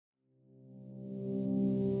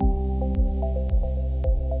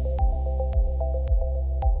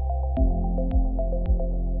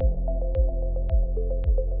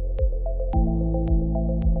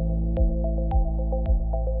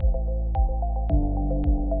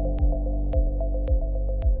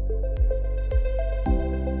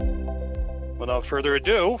without further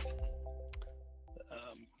ado,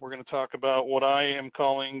 we're going to talk about what I am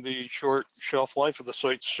calling the short shelf life of the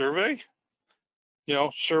site survey. You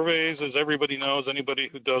know, surveys, as everybody knows, anybody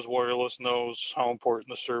who does wireless knows how important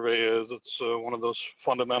the survey is. It's one of those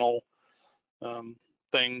fundamental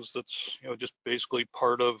things that's, you know, just basically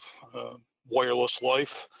part of wireless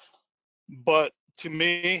life. But to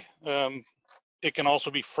me, it can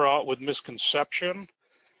also be fraught with misconception.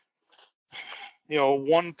 You know,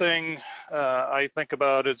 one thing I think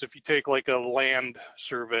about is if you take like a land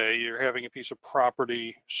survey, you're having a piece of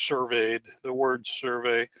property surveyed, the word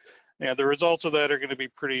survey, and the results of that are going to be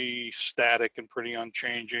pretty static and pretty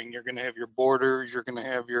unchanging. You're going to have your borders, you're going to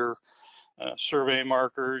have your survey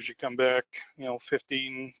markers. You come back, you know,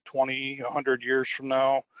 15, 20, 100 years from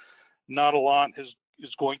now, not a lot is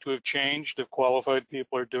going to have changed if qualified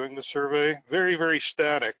people are doing the survey. Very, very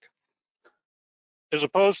static. As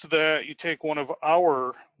opposed to that, you take one of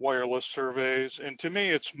our wireless surveys, and to me,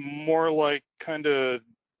 it's more like kind of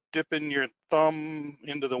dipping your thumb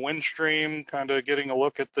into the wind stream, kind of getting a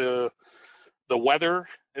look at the weather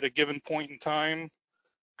at a given point in time,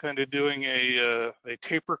 kind of doing a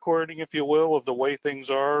tape recording, if you will, of the way things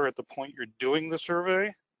are at the point you're doing the survey.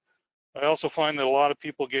 I also find that a lot of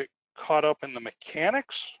people get caught up in the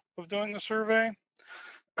mechanics of doing the survey.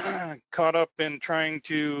 Caught up in trying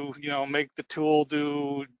to, you know, make the tool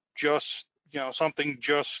do just, you know, something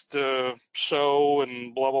just so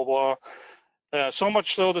and blah, blah, blah. So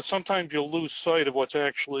much so that sometimes you'll lose sight of what's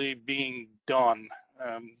actually being done,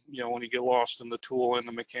 you know, when you get lost in the tool and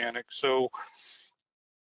the mechanics. So,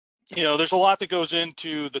 you know, there's a lot that goes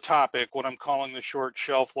into the topic, what I'm calling the short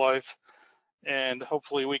shelf life. And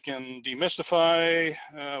hopefully we can demystify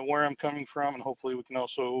where I'm coming from, and hopefully we can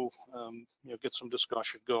also you know, get some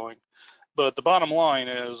discussion going. But the bottom line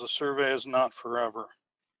is a survey is not forever.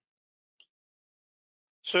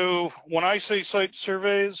 So when I say site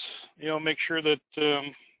surveys, you know, make sure that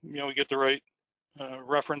you know, we get the right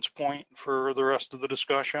reference point for the rest of the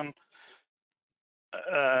discussion.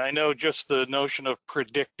 I know just the notion of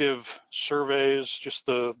predictive surveys, just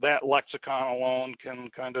that lexicon alone can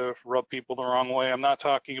kind of rub people the wrong way. I'm not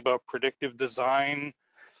talking about predictive design,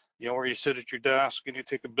 you know, where you sit at your desk and you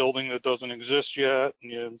take a building that doesn't exist yet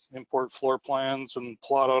and you import floor plans and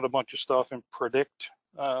plot out a bunch of stuff and predict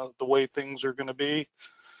the way things are going to be.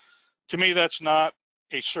 To me, that's not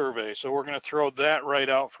a survey. So we're going to throw that right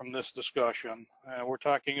out from this discussion. We're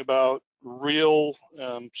talking about real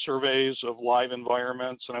surveys of live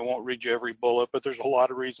environments, and I won't read you every bullet, but there's a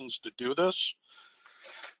lot of reasons to do this.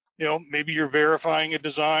 You know, maybe you're verifying a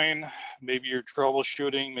design, maybe you're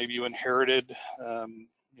troubleshooting, maybe you inherited,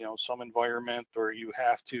 you know, some environment, or you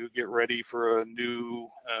have to get ready for a new,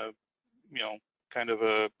 you know, kind of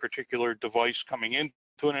a particular device coming into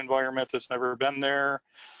an environment that's never been there,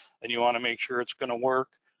 and you want to make sure it's going to work.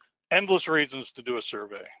 Endless reasons to do a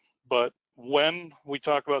survey. But when we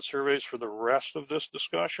talk about surveys for the rest of this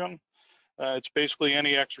discussion, it's basically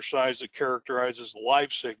any exercise that characterizes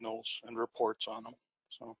live signals and reports on them.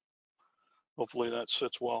 So hopefully that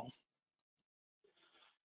sits well.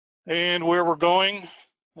 And where we're going,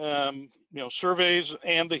 you know, surveys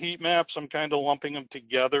and the heat maps, I'm kind of lumping them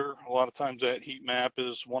together. A lot of times that heat map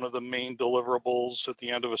is one of the main deliverables at the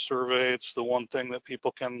end of a survey. It's the one thing that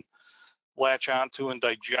people can latch onto and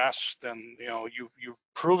digest, and you know, you've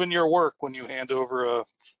proven your work when you hand over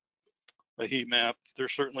a heat map.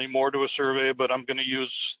 There's certainly more to a survey, but I'm going to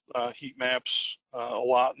use heat maps a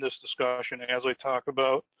lot in this discussion as I talk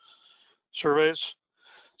about surveys.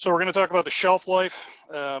 So we're going to talk about the shelf life.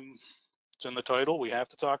 It's in the title. We have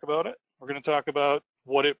to talk about it. We're going to talk about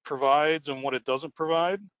what it provides and what it doesn't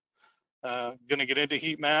provide. Going to get into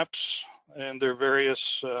heat maps and their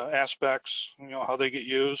various aspects, you know, how they get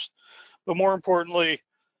used. But more importantly,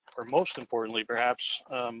 or most importantly, perhaps,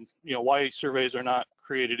 you know, why surveys are not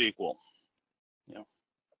created equal. You know,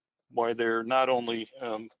 why they're not only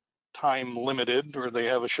time limited, or they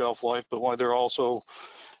have a shelf life, but why they're also,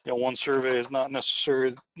 you know, one survey is not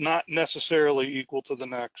necessarily equal to the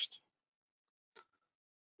next.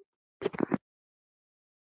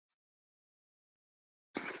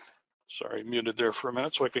 Sorry, muted there for a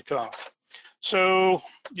minute so I could cough. So,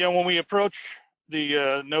 you know, when we approach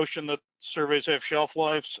the notion that surveys have shelf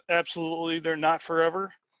lives, absolutely, they're not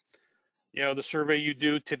forever. You know, the survey you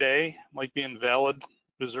do today might be invalid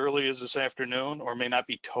as early as this afternoon, or may not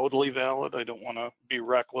be totally valid. I don't want to be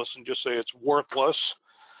reckless and just say it's worthless,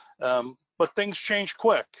 but things change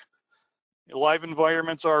quick. Live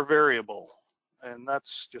environments are variable, and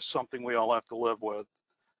that's just something we all have to live with.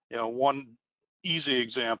 You know, one easy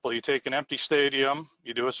example, you take an empty stadium,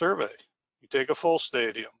 you do a survey. You take a full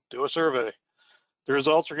stadium, do a survey. the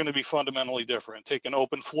results are going to be fundamentally different. Take an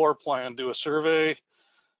open floor plan, do a survey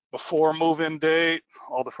before move-in date,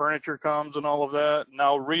 all the furniture comes and all of that.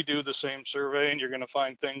 Now redo the same survey and you're going to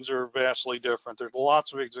find things are vastly different. There's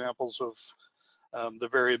lots of examples of the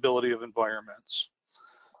variability of environments.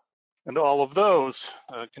 And all of those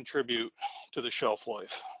contribute to the shelf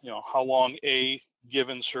life. How long a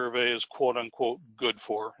given survey is quote unquote good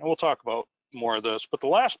for. And we'll talk about more of this. But the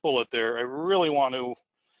last bullet there, I really want to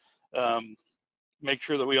make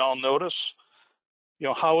sure that we all notice,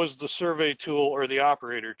 how is the survey tool or the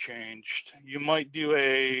operator changed? You might do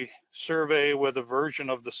a survey with a version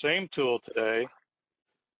of the same tool today,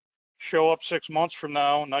 show up 6 months from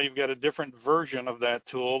now you've got a different version of that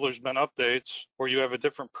tool, there's been updates, or you have a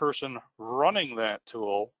different person running that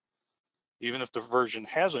tool, even if the version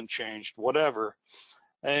hasn't changed, whatever,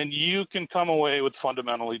 and you can come away with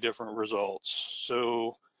fundamentally different results.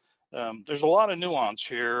 So there's a lot of nuance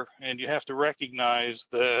here, and you have to recognize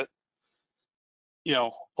that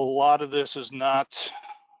a lot of this is not,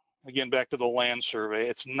 again, back to the LAN survey,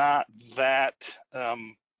 it's not that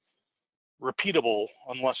repeatable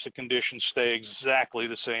unless the conditions stay exactly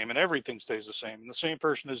the same and everything stays the same and the same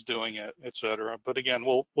person is doing it, etc. But again,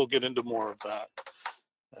 we'll get into more of that.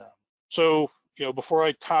 So before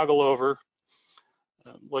I toggle over,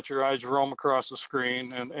 let your eyes roam across the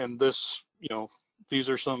screen, and this, these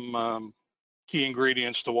are some key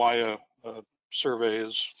ingredients to why a survey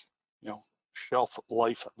is shelf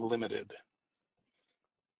life limited.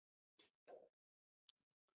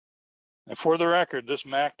 And for the record, this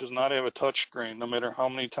Mac does not have a touch screen. No matter how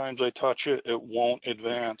many times I touch it, it won't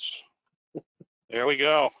advance. There we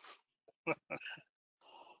go.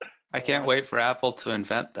 I can't wait for Apple to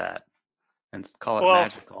invent that and call it Well,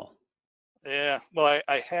 magical. Yeah, well,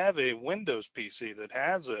 I have a Windows PC that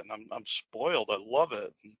has it, and I'm spoiled. I love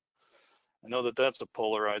it. And I know that that's a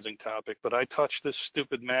polarizing topic, but I touch this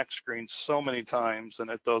stupid Mac screen so many times, and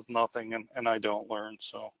it does nothing, and I don't learn.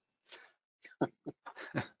 So,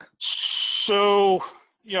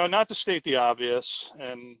 not to state the obvious,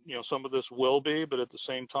 and some of this will be, but at the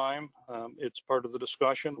same time, it's part of the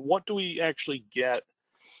discussion. What do we actually get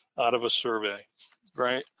out of a survey,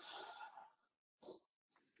 right?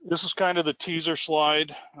 This is kind of the teaser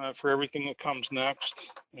slide for everything that comes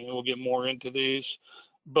next, and we'll get more into these.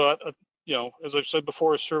 But, as I've said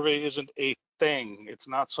before, a survey isn't a thing. It's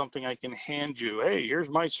not something I can hand you. Hey, here's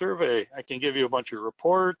my survey. I can give you a bunch of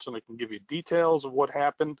reports, and I can give you details of what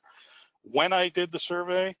happened when I did the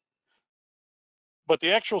survey. But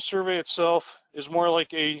the actual survey itself is more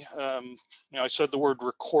like a, I said the word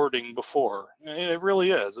recording before. And it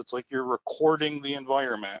really is. It's like you're recording the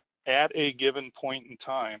environment at a given point in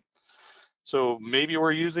time. So maybe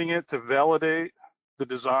we're using it to validate the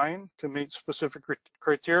design to meet specific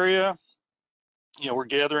criteria. We're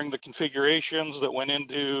gathering the configurations that went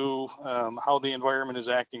into how the environment is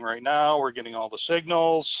acting right now. We're getting all the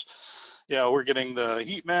signals. We're getting the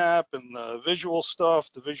heat map and the visual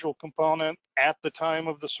stuff, the visual component at the time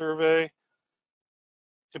of the survey.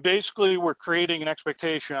 So basically, we're creating an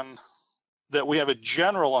expectation that we have a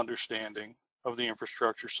general understanding of the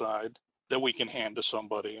infrastructure side that we can hand to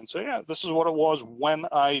somebody and say, yeah, this is what it was when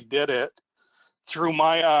I did it through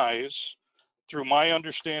my eyes, through my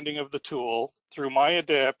understanding of the tool, through my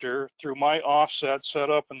adapter, through my offset set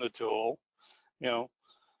up in the tool,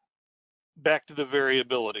 back to the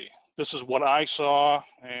variability. This is what I saw,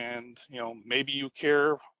 and maybe you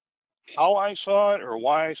care how I saw it or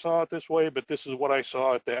why I saw it this way, but this is what I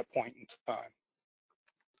saw at that point in time.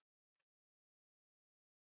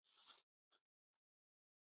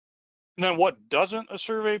 And then what doesn't a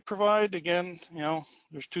survey provide? Again,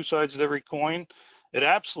 there's two sides to every coin. It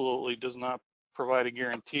absolutely does not provide a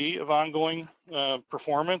guarantee of ongoing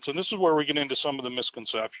performance. And this is where we get into some of the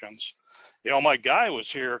misconceptions. My guy was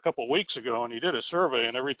here a couple of weeks ago and he did a survey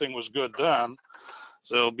and everything was good then.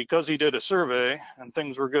 So because he did a survey and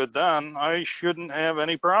things were good then, I shouldn't have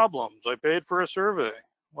any problems. I paid for a survey.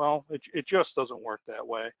 Well, it just doesn't work that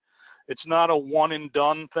way. It's not a one and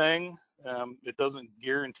done thing. It doesn't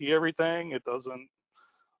guarantee everything. It doesn't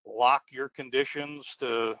lock your conditions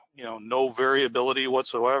to, no variability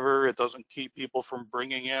whatsoever. It doesn't keep people from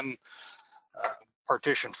bringing in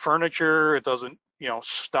partition furniture. It doesn't,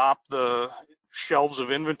 stop the shelves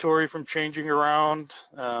of inventory from changing around.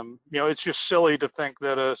 It's just silly to think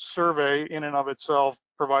that a survey in and of itself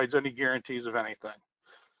provides any guarantees of anything,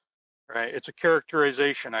 right? It's a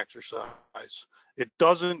characterization exercise. It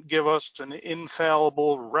doesn't give us an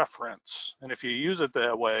infallible reference. And if you use it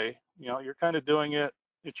that way, you're kind of doing it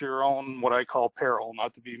at your own, what I call peril,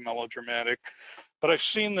 not to be melodramatic. But I've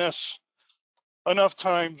seen this enough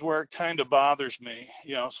times where it kind of bothers me.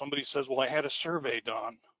 You know, somebody says, well, I had a survey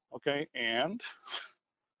done. Okay, and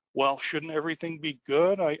well, shouldn't everything be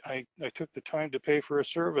good? I took the time to pay for a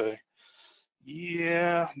survey.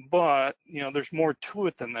 Yeah, but you know, there's more to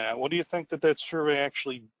it than that. What do you think that that survey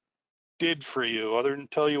actually did for you, other than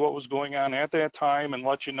tell you what was going on at that time and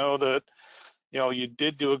let you know that, you know, you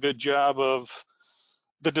did do a good job of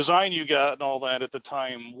the design you got and all that at the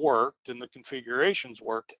time worked and the configurations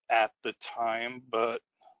worked at the time, but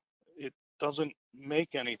it doesn't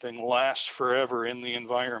make anything last forever in the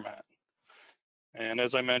environment. And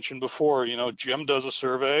as I mentioned before, you know, Jim does a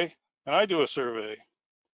survey and I do a survey.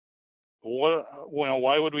 What, well,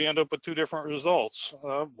 why would we end up with two different results?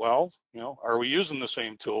 Well, you know, are we using the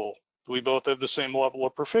same tool? Do we both have the same level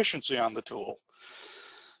of proficiency on the tool?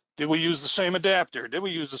 Did we use the same adapter? Did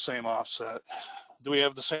we use the same offset? Do we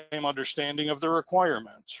have the same understanding of the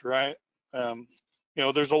requirements, right? You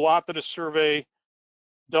know, there's a lot that a survey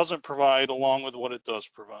doesn't provide along with what it does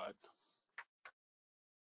provide.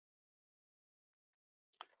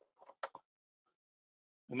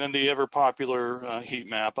 And then the ever popular heat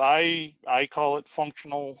map. I call it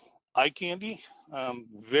functional eye candy.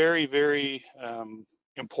 Very, very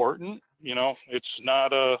important. You know, it's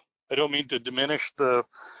not a, I don't mean to diminish the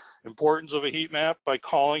importance of a heat map by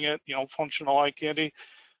calling it, you know, functional eye candy,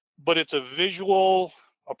 but it's a visual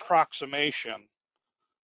approximation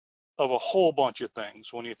of a whole bunch of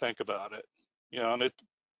things when you think about it. You know, and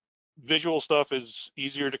visual stuff is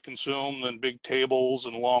easier to consume than big tables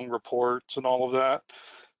and long reports and all of that.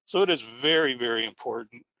 So it is very, very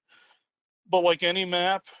important. But like any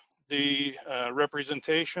map, the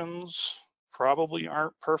representations probably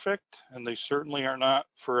aren't perfect, and they certainly are not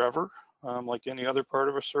forever, like any other part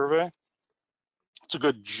of a survey. It's a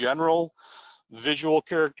good general visual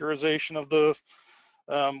characterization of the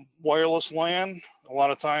wireless LAN. A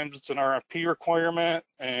lot of times it's an RFP requirement,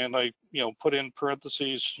 and I, you know, put in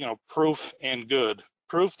parentheses, you know, proof and good.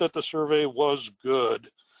 Proof that the survey was good.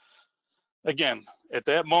 Again, at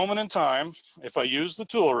that moment in time, if I use the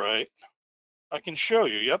tool right, I can show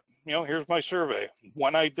you, yep, you know, here's my survey.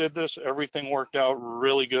 When I did this, everything worked out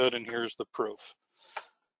really good, and here's the proof.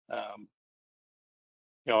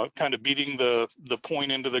 You know, kind of beating the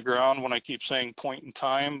point into the ground when I keep saying point in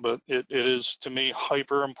time, but it is, to me,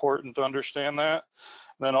 hyper important to understand that.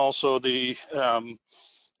 And then also the,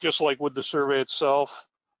 just like with the survey itself,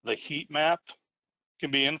 the heat map can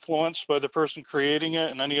be influenced by the person creating it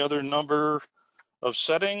and any other number of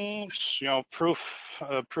settings, you know, proof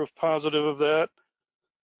positive of that.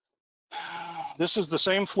 This is the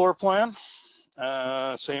same floor plan,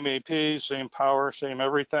 same AP, same power, same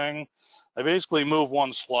everything. I basically moved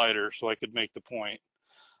one slider so I could make the point.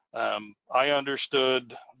 I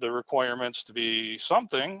understood the requirements to be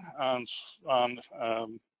something on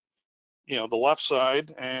you know, the left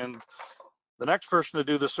side, and the next person to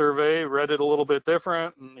do the survey read it a little bit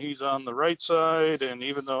different, and he's on the right side. And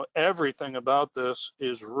even though everything about this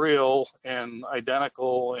is real and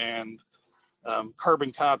identical and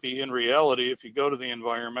carbon copy in reality, if you go to the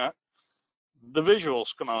environment, the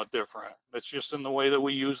visuals come out different. It's just in the way that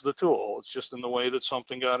we use the tool. It's just in the way that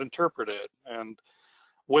something got interpreted. And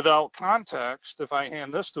without context, if I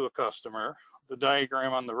hand this to a customer, the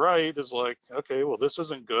diagram on the right is like, okay, well, this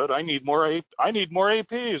isn't good. I need more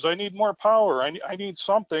APs. I need more power. I need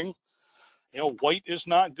something. You know, white is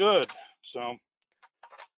not good. So,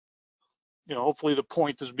 you know, hopefully the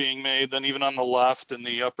point is being made. Then even on the left in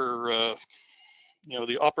the upper, you know,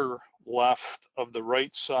 the upper left of the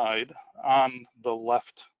right side on the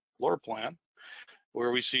left floor plan,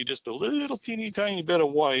 where we see just a little teeny tiny bit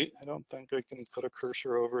of white. I don't think I can put a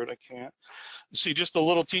cursor over it. I can't. You see just a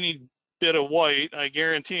little teeny bit of white. I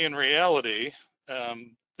guarantee in reality,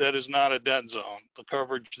 that is not a dead zone. The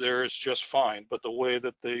coverage there is just fine, but the way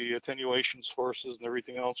that the attenuation sources and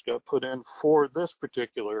everything else got put in for this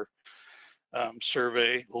particular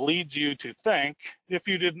survey leads you to think, if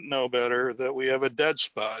you didn't know better, that we have a dead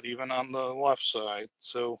spot even on the left side.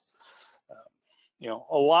 So, you know,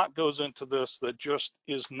 a lot goes into this that just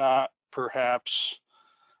is not perhaps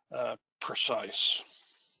precise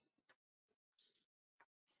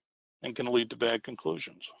and can lead to bad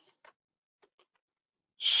conclusions.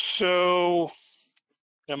 So,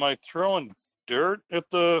 am I throwing dirt at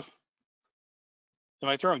the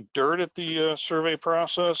survey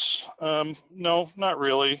process? No, not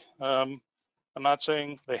really. I'm not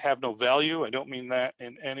saying they have no value. I don't mean that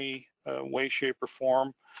in any way, shape, or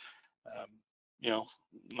form. You know,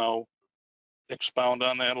 I'll expound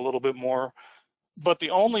on that a little bit more. But the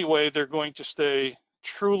only way they're going to stay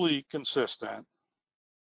truly consistent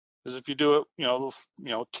is if you do it,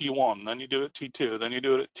 T1, then you do it T2, then you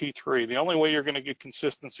do it at T3. The only way you're going to get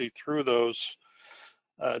consistency through those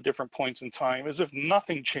different points in time is if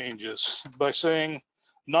nothing changes. By saying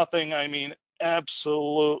nothing, I mean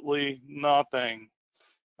absolutely nothing.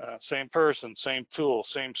 Same person, same tool,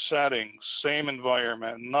 same settings, same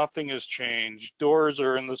environment. Nothing has changed. Doors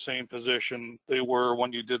are in the same position they were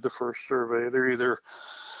when you did the first survey. They're either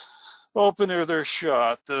open or they're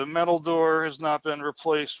shut. The metal door has not been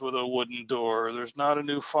replaced with a wooden door. There's not a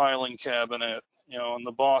new filing cabinet, in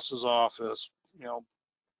the boss's office.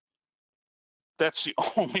 That's the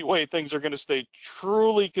only way things are going to stay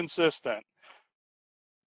truly consistent.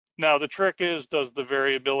 Now, the trick is, does the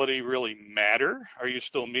variability really matter? Are you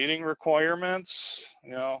still meeting requirements?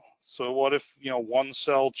 So what if, one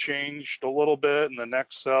cell changed a little bit and the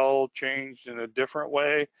next cell changed in a different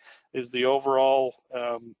way? Is the overall,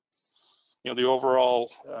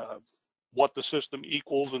 what the system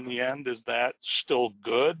equals in the end, is that still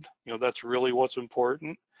good? That's really what's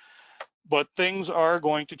important. But things are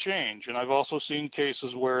going to change. And I've also seen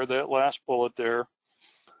cases where that last bullet there,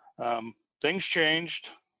 things changed.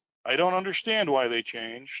 I don't understand why they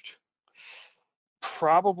changed.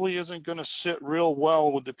 Probably isn't going to sit real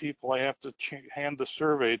well with the people I have to hand the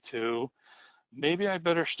survey to. Maybe I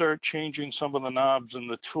better start changing some of the knobs in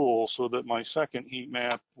the tool so that my second heat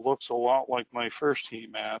map looks a lot like my first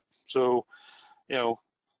heat map. So,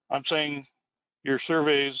 I'm saying your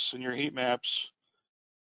surveys and your heat maps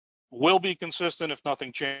will be consistent if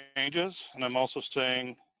nothing changes. And I'm also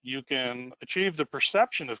saying you can achieve the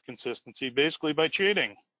perception of consistency basically by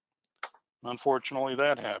cheating. Unfortunately,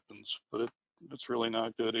 that happens, but it's really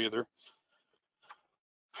not good either.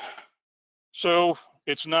 So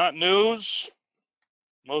it's not news.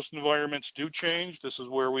 Most environments do change. This is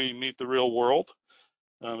where we meet the real world.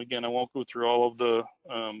 Again, I won't go through all of the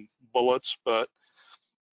bullets, but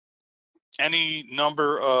any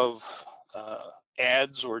number of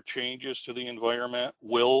adds or changes to the environment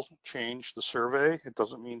will change the survey. It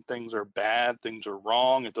doesn't mean things are bad, things are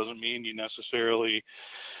wrong. It doesn't mean you necessarily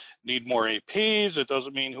need more APs. It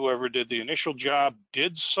doesn't mean whoever did the initial job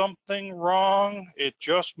did something wrong. It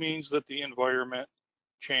just means that the environment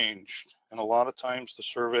changed. And a lot of times the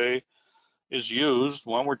survey is used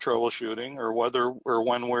when we're troubleshooting, or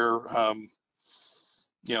when we're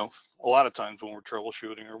a lot of times when we're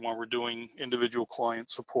troubleshooting, or when we're doing individual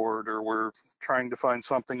client support, or we're trying to find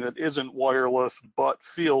something that isn't wireless but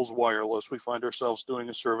feels wireless, we find ourselves doing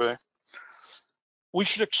a survey. We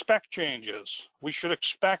should expect changes. We should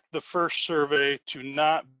expect the first survey to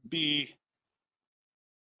not be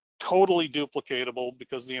totally duplicatable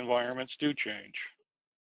because the environments do change.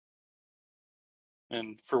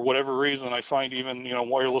 And for whatever reason, I find even,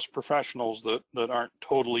 wireless professionals that aren't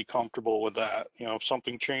totally comfortable with that. If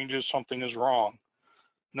something changes, something is wrong.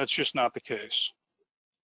 And that's just not the case.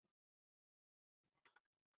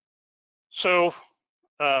 So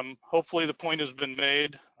hopefully the point has been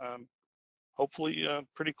made. Hopefully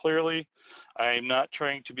pretty clearly. I'm not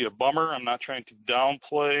trying to be a bummer. I'm not trying to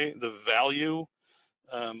downplay the value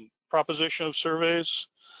proposition of surveys.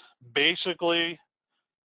 Basically,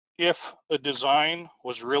 if a design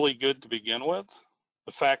was really good to begin with,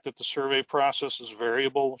 the fact that the survey process is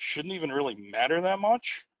variable shouldn't even really matter that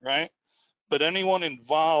much, right? But anyone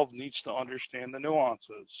involved needs to understand the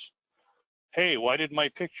nuances. Hey, why did my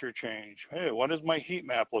picture change? Hey, why does my heat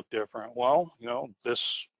map look different? Well,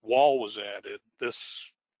 this wall was added.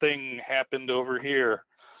 This thing happened over here.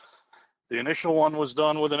 The initial one was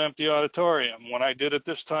done with an empty auditorium. When I did it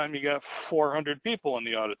this time, you got 400 people in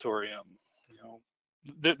the auditorium.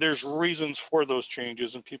 There's reasons for those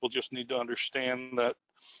changes, and people just need to understand that,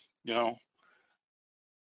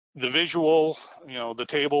 the visual, the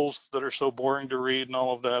tables that are so boring to read and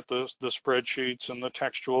all of that, the spreadsheets and the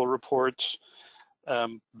textual reports,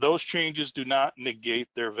 those changes do not negate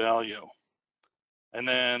their value. And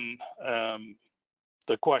then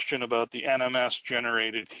the question about the NMS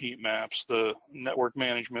generated heat maps, the network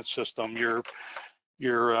management system, your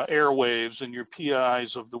airwaves and your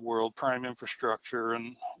PIs of the world, prime infrastructure,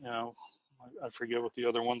 and I forget what the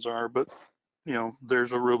other ones are, but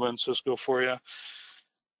there's Aruba and Cisco for you.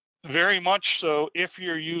 Very much so, if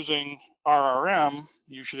you're using RRM,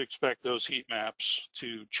 you should expect those heat maps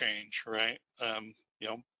to change, right?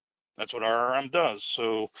 That's what RRM does.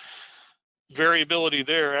 So variability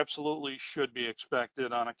there absolutely should be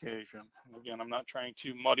expected on occasion. Again, I'm not trying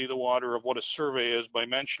to muddy the water of what a survey is by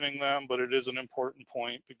mentioning them, but it is an important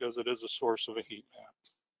point because it is a source of a heat map.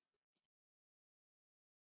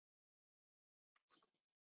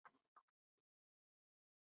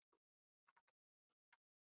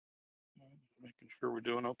 Making sure we're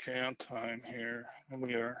doing okay on time here, and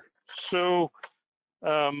we are. So,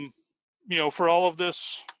 you know, for all of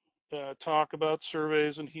this talk about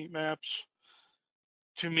surveys and heat maps,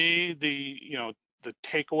 to me, you know, the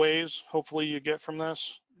takeaways hopefully you get from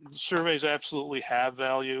this, the surveys absolutely have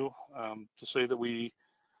value. To say that we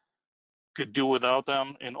could do without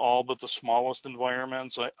them in all but the smallest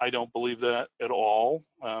environments, I don't believe that at all.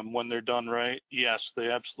 When they're done right, yes, they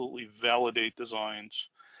absolutely validate designs.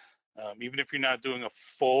 Even if you're not doing a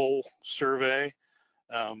full survey,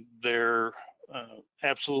 they're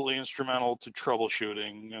absolutely instrumental to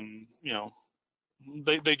troubleshooting, and you know,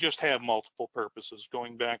 they just have multiple purposes.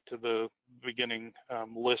 Going back to the beginning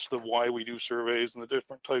list of why we do surveys and the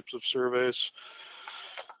different types of surveys,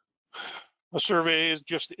 a survey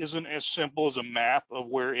just isn't as simple as a map of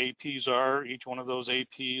where APs are. Each one of those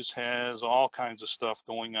APs has all kinds of stuff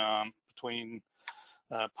going on between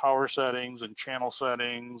power settings and channel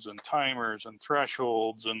settings and timers and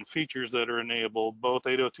thresholds and features that are enabled, both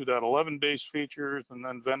 802.11 based features and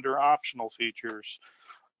then vendor optional features.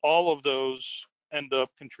 All of those end up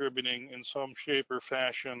contributing in some shape or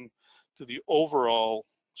fashion to the overall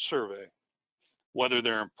survey. Whether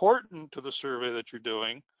they're important to the survey that you're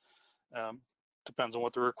doing depends on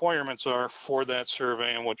what the requirements are for that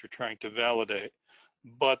survey and what you're trying to validate.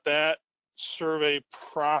 But that survey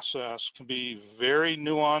process can be very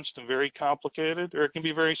nuanced and very complicated, or it can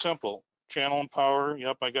be very simple. Channel and power,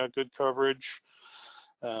 yep, I got good coverage.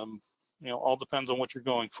 You know, all depends on what you're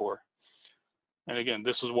going for. And again,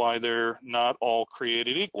 this is why they're not all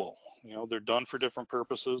created equal. You know, they're done for different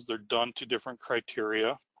purposes. They're done to different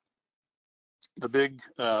criteria. The big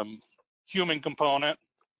human component,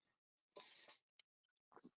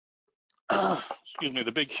 excuse me,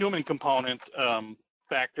 the big human component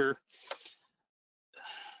factor,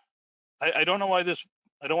 I don't know why this,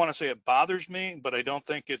 I don't want to say it bothers me, but I don't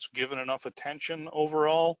think it's given enough attention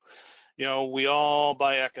overall. You know, we all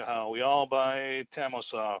buy Ekahau, we all buy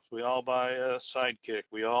Tamosoft, we all buy a Sidekick,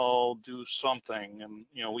 we all do something, and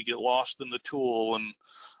you know, we get lost in the tool, and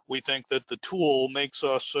we think that the tool makes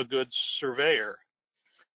us a good surveyor,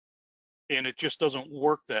 and it just doesn't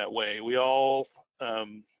work that way. We all,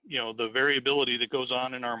 you know, the variability that goes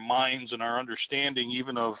on in our minds and our understanding,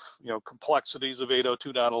 even of you know complexities of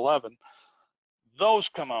 802.11, those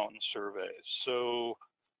come out in surveys. So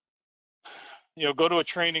you know, go to a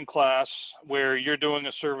training class where you're doing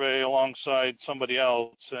a survey alongside somebody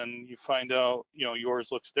else and you find out, you know, yours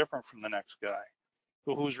looks different from the next guy.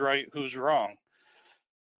 Well, who's right, who's wrong?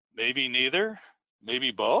 Maybe neither,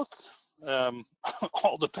 maybe both.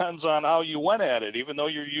 All depends on how you went at it, even though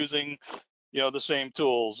you're using, you know, the same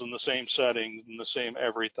tools and the same settings and the same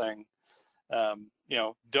everything. You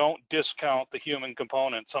know, don't discount the human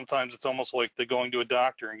component. Sometimes it's almost like the going to a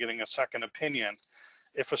doctor and getting a second opinion.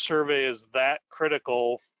 If a survey is that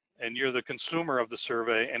critical and you're the consumer of the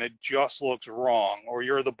survey and it just looks wrong, or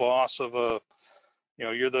you're the boss of a, you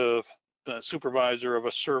know, you're the supervisor of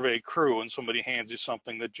a survey crew and somebody hands you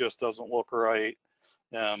something that just doesn't look right,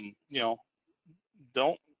 you know,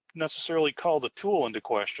 don't necessarily call the tool into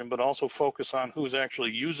question, but also focus on who's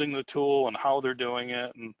actually using the tool and how they're doing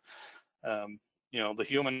it. And, you know, the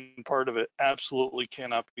human part of it absolutely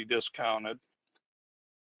cannot be discounted.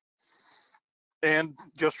 And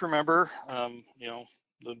just remember, you know,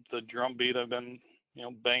 the drum beat I've been, you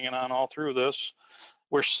know, banging on all through this.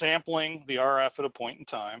 We're sampling the RF at a point in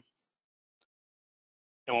time.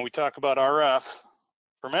 And when we talk about RF,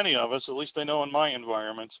 for many of us, at least I know in my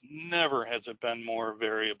environments, never has it been more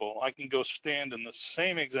variable. I can go stand in the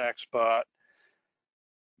same exact spot,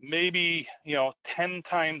 maybe, you know, 10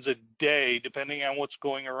 times a day, depending on what's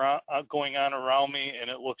going on around me, and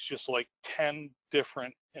it looks just like 10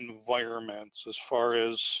 different environments as far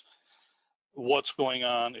as what's going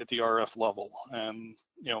on at the RF level. And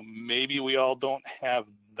you know, maybe we all don't have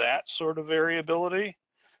that sort of variability,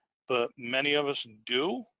 but many of us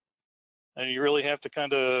do. And you really have to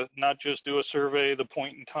kind of not just do a survey, the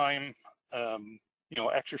point in time, you know,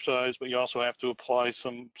 exercise, but you also have to apply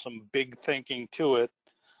some big thinking to it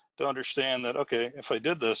to understand that, okay, if I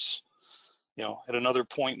did this, you know, at another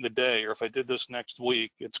point in the day, or if I did this next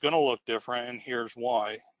week, it's going to look different, and here's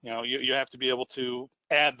why. You know, you have to be able to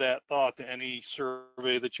add that thought to any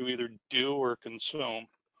survey that you either do or consume.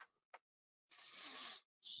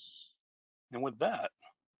 And with that,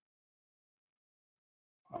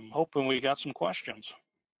 I'm hoping we got some questions.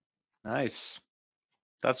 Nice.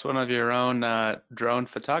 That's one of your own drone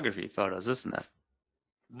photography photos, isn't it?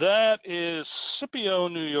 That is Scipio,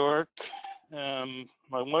 New York.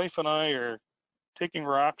 My wife and I are taking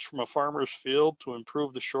rocks from a farmer's field to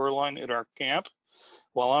improve the shoreline at our camp.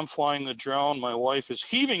 While I'm flying the drone, my wife is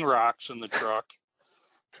heaving rocks in the truck,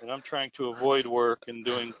 and I'm trying to avoid work and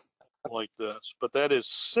doing like this. But that is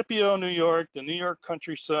Scipio, New York, the New York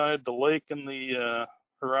countryside. The lake in the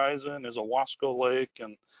horizon is Owasco Lake.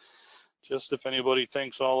 And just if anybody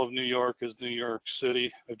thinks all of New York is New York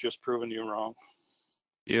City, I've just proven you wrong.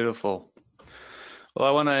 Beautiful. Well,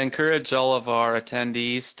 I want to encourage all of our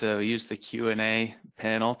attendees to use the Q&A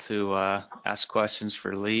panel to ask questions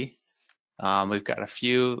for Lee. We've got a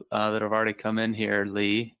few that have already come in here,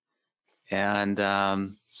 Lee. And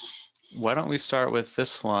why don't we start with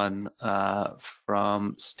this one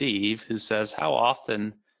from Steve, who says, how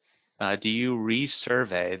often do you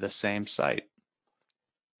resurvey the same site?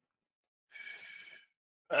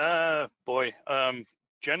 Boy,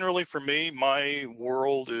 generally for me, my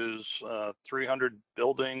world is 300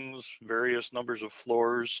 buildings, various numbers of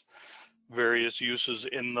floors, various uses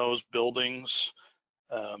in those buildings.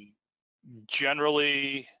 Um,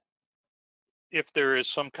 Generally, if there is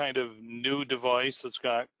some kind of new device that's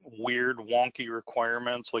got weird, wonky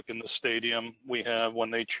requirements, like in the stadium we have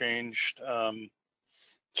when they changed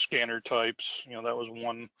scanner types, that was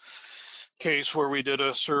one case where we did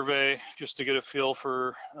a survey just to get a feel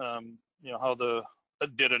for, how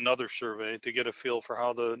did another survey to get a feel for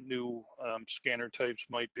how the new scanner types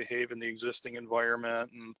might behave in the existing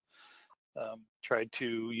environment, and tried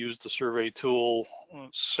to use the survey tool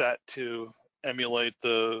set to emulate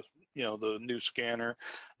the new scanner.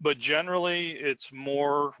 But generally it's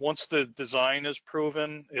more, once the design is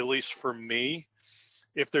proven, at least for me,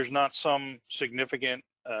 if there's not some significant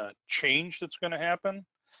change that's going to happen,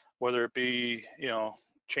 whether it be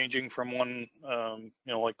changing from one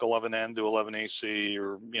like 11N to 11AC,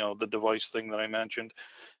 or the device thing that I mentioned.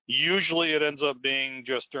 Usually it ends up being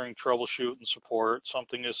just during troubleshoot and support.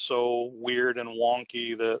 Something is so weird and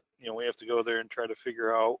wonky that we have to go there and try to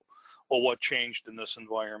figure out, well, what changed in this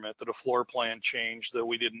environment? Did a floor plan change that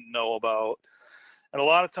we didn't know about? And a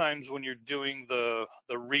lot of times when you're doing the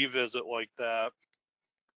revisit like that,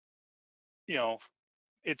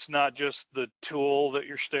 it's not just the tool that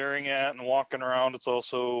you're staring at and walking around. It's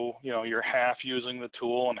also, you're half using the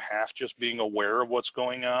tool and half just being aware of what's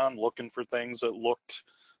going on, looking for things that looked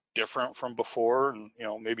different from before, and,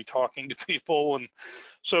 maybe talking to people. And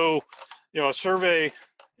so, a survey,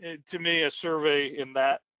 to me, a survey in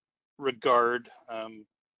that regard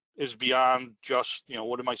is beyond just,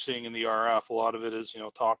 what am I seeing in the RF? A lot of it is,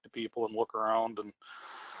 talk to people and look around, and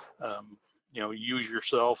use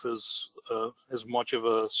yourself as much of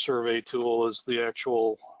a survey tool as the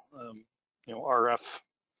actual RF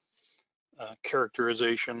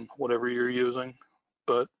characterization, whatever you're using.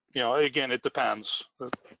 But again, it depends.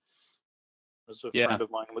 As a Yeah, friend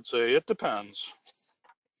of mine would say, it depends.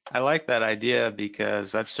 I like that idea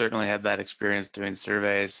because I've certainly had that experience doing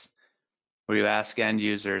surveys where you ask end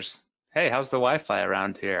users, hey, how's the Wi-Fi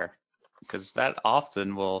around here? Because that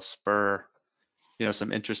often will spur,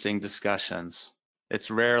 some interesting discussions. It's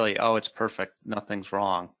rarely, oh, it's perfect, nothing's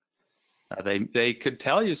wrong. They could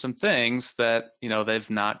tell you some things that, they've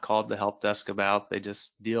not called the help desk about, they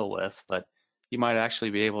just deal with, but you might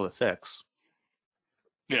actually be able to fix.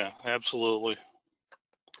 Yeah, absolutely.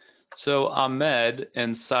 So Ahmed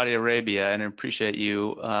in Saudi Arabia, and I appreciate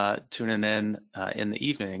you tuning in the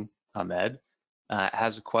evening, Ahmed,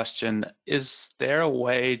 has a question. Is there a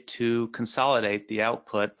way to consolidate the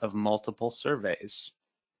output of multiple surveys?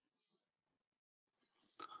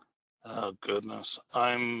 Oh, goodness.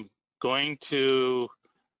 I'm going to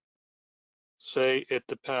say it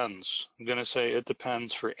depends. I'm going to say it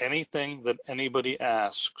depends for anything that anybody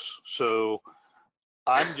asks. So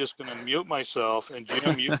I'm just going to mute myself, and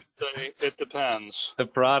Jim, you can say it depends. The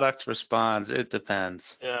product responds, it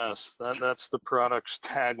depends. Yes, that's the product's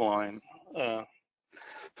tagline. Uh,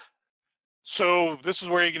 so this is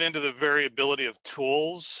where you get into the variability of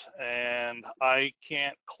tools, and I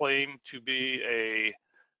can't claim to be a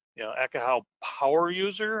Ekahau power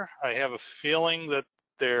user. I have a feeling that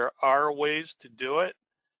there are ways to do it,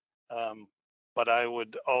 but I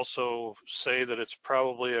would also say that it's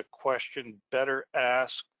probably a question better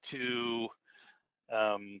asked to,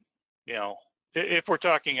 um, if we're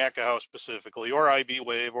talking Ekahau specifically, or IB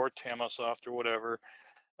Wave, or Tamasoft, or whatever.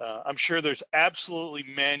 I'm sure there's absolutely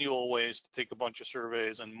manual ways to take a bunch of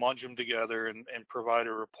surveys and munge them together and provide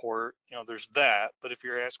a report. There's that. But if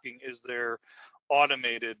you're asking, is there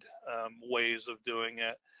automated ways of doing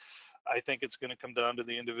it, I think it's going to come down to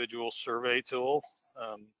the individual survey tool.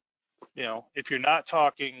 Um, if you're not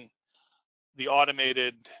talking the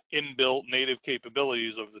automated inbuilt native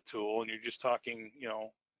capabilities of the tool, and you're just talking,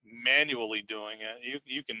 manually doing it,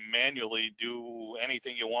 you can manually do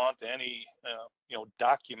anything you want to any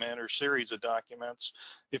document or series of documents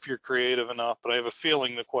if you're creative enough. But I have a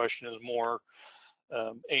feeling the question is more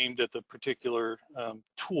aimed at the particular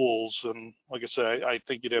tools. And like I said, I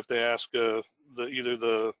think you'd have to ask either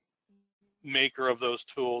the maker of those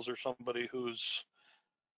tools or somebody who's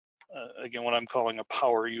again, what I'm calling a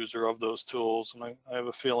power user of those tools. And I have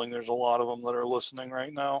a feeling there's a lot of them that are listening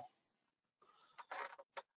right now.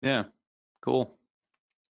 Yeah, cool.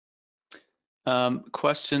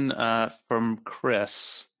 Question from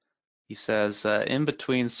Chris. He says, in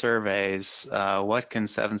between surveys, what can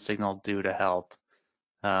 7Signal do to help?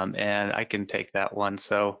 And I can take that one.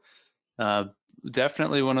 So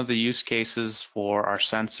definitely one of the use cases for our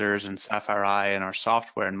sensors and Sapphire Eye and our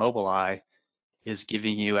software and Mobileye is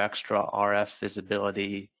giving you extra RF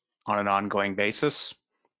visibility on an ongoing basis,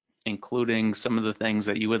 including some of the things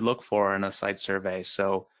that you would look for in a site survey.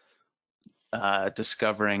 So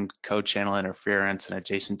discovering co-channel interference and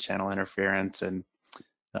adjacent channel interference and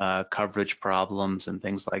coverage problems and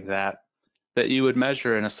things like that you would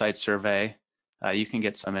measure in a site survey. You can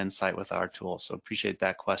get some insight with our tool. So appreciate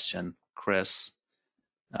that question, Chris.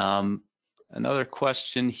 Another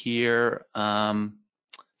question here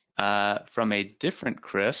from a different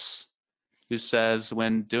Chris, who says,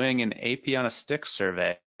 when doing an AP on a stick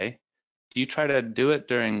survey, do you try to do it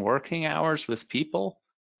during working hours with people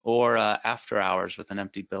or after hours with an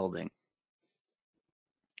empty building?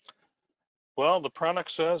 Well, the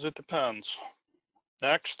product says it depends.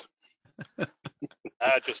 Next.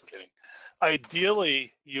 Just kidding.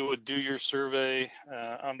 Ideally, you would do your survey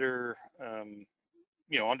under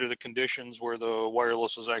the conditions where the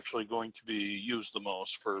wireless is actually going to be used the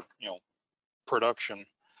most for, production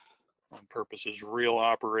purposes, real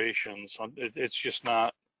operations. It's just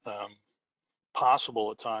not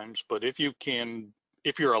possible at times. But if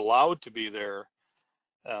you're allowed to be there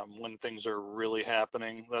when things are really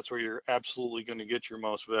happening, that's where you're absolutely going to get your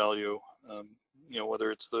most value.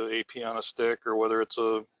 Whether it's the AP on a stick or whether it's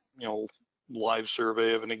a live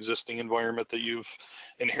survey of an existing environment that you've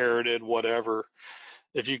inherited, whatever.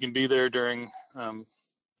 If you can be there during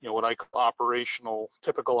what I call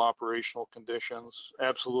typical operational conditions,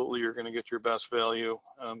 absolutely you're going to get your best value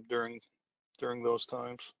during those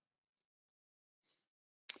times.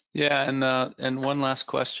 Yeah, and one last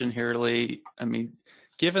question here, Lee. I mean,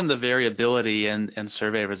 given the variability in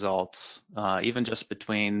survey results, even just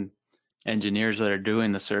between engineers that are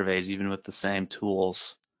doing the surveys, even with the same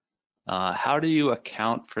tools, how do you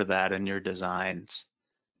account for that in your designs?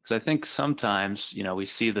 Because I think sometimes, we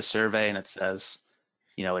see the survey and it says,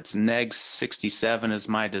 it's neg 67 is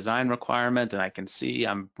my design requirement, and I can see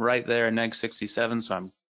I'm right there in neg 67, so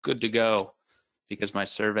I'm good to go because my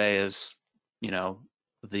survey is,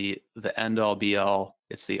 the end all be all.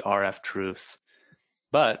 It's the RF truth.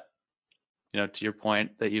 But, to your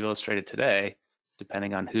point that you've illustrated today,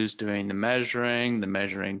 depending on who's doing the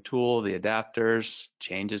measuring tool, the adapters,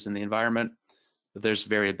 changes in the environment, there's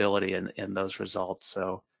variability in those results.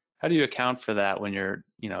 So how do you account for that when you're,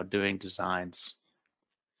 doing designs?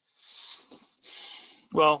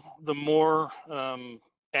 Well, the more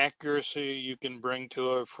accuracy you can bring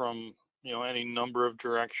to it from any number of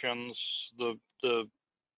directions, the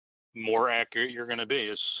more accurate you're going to be.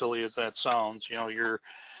 As silly as that sounds, your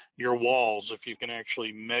walls, if you can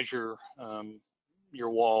actually measure your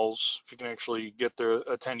walls, if you can actually get the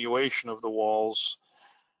attenuation of the walls,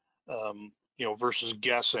 versus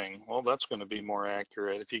guessing, well, that's going to be more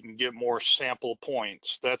accurate. If you can get more sample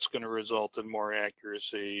points, that's going to result in more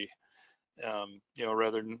accuracy.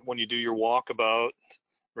 Rather than when you do your walkabout,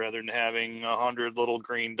 rather than having 100 little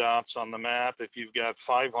green dots on the map, if you've got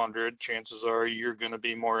 500, chances are you're going to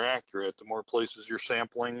be more accurate. The more places you're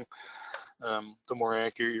sampling, the more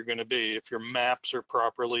accurate you're going to be. If your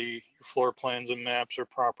floor plans and maps are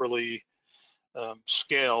properly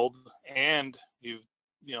scaled, and you've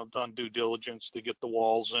done due diligence to get the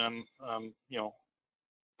walls in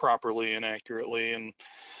properly and accurately, and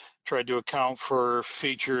tried to account for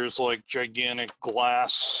features like gigantic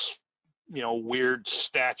glass, weird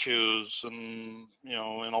statues and in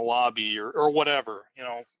a lobby or whatever,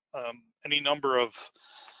 any number of.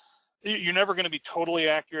 You're never going to be totally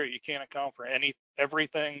accurate. You can't account for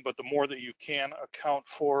everything, but the more that you can account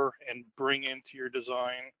for and bring into your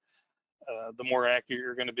design, the more accurate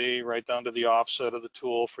you're going to be, right down to the offset of the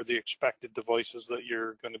tool for the expected devices that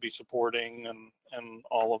you're going to be supporting and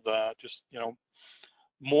all of that. Just,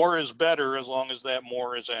 more is better as long as that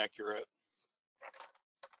more is accurate.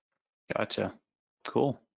 Gotcha.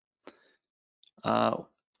 Cool. Don,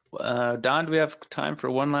 do we have time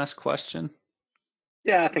for one last question?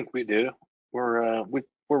 Yeah, I think we do. We're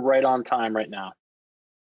right on time right now.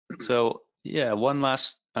 So yeah, one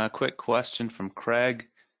last quick question from Craig.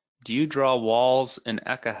 Do you draw walls in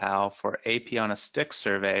Ekahau for AP on a stick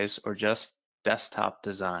surveys or just desktop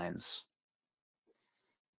designs?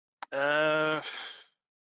 I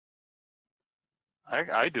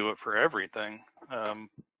do it for everything.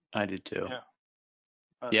 I do too. Yeah.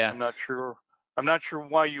 Yeah. I'm not sure. I'm not sure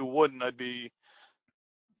why you wouldn't. I'd be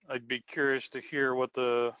curious to hear what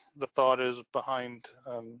the thought is behind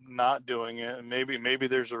not doing it. And maybe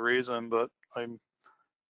there's a reason, but I'm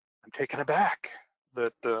taken aback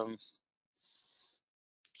that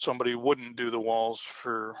somebody wouldn't do the walls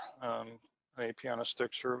for an AP on a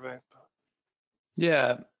stick survey.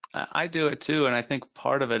 Yeah, I do it too, and I think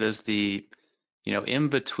part of it is the, in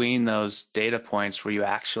between those data points where you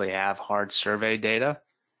actually have hard survey data,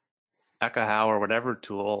 Ekahau or whatever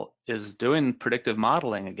tool is doing predictive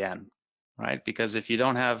modeling again, right? Because if you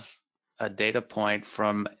don't have a data point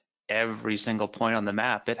from every single point on the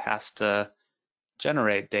map, it has to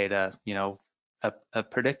generate data, a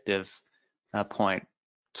predictive point.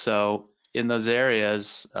 So in those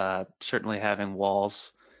areas, certainly having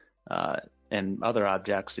walls and other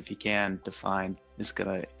objects, if you can define, is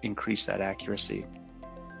going to increase that accuracy.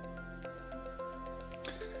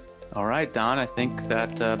 All right, Don, I think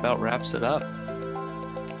that about wraps it up.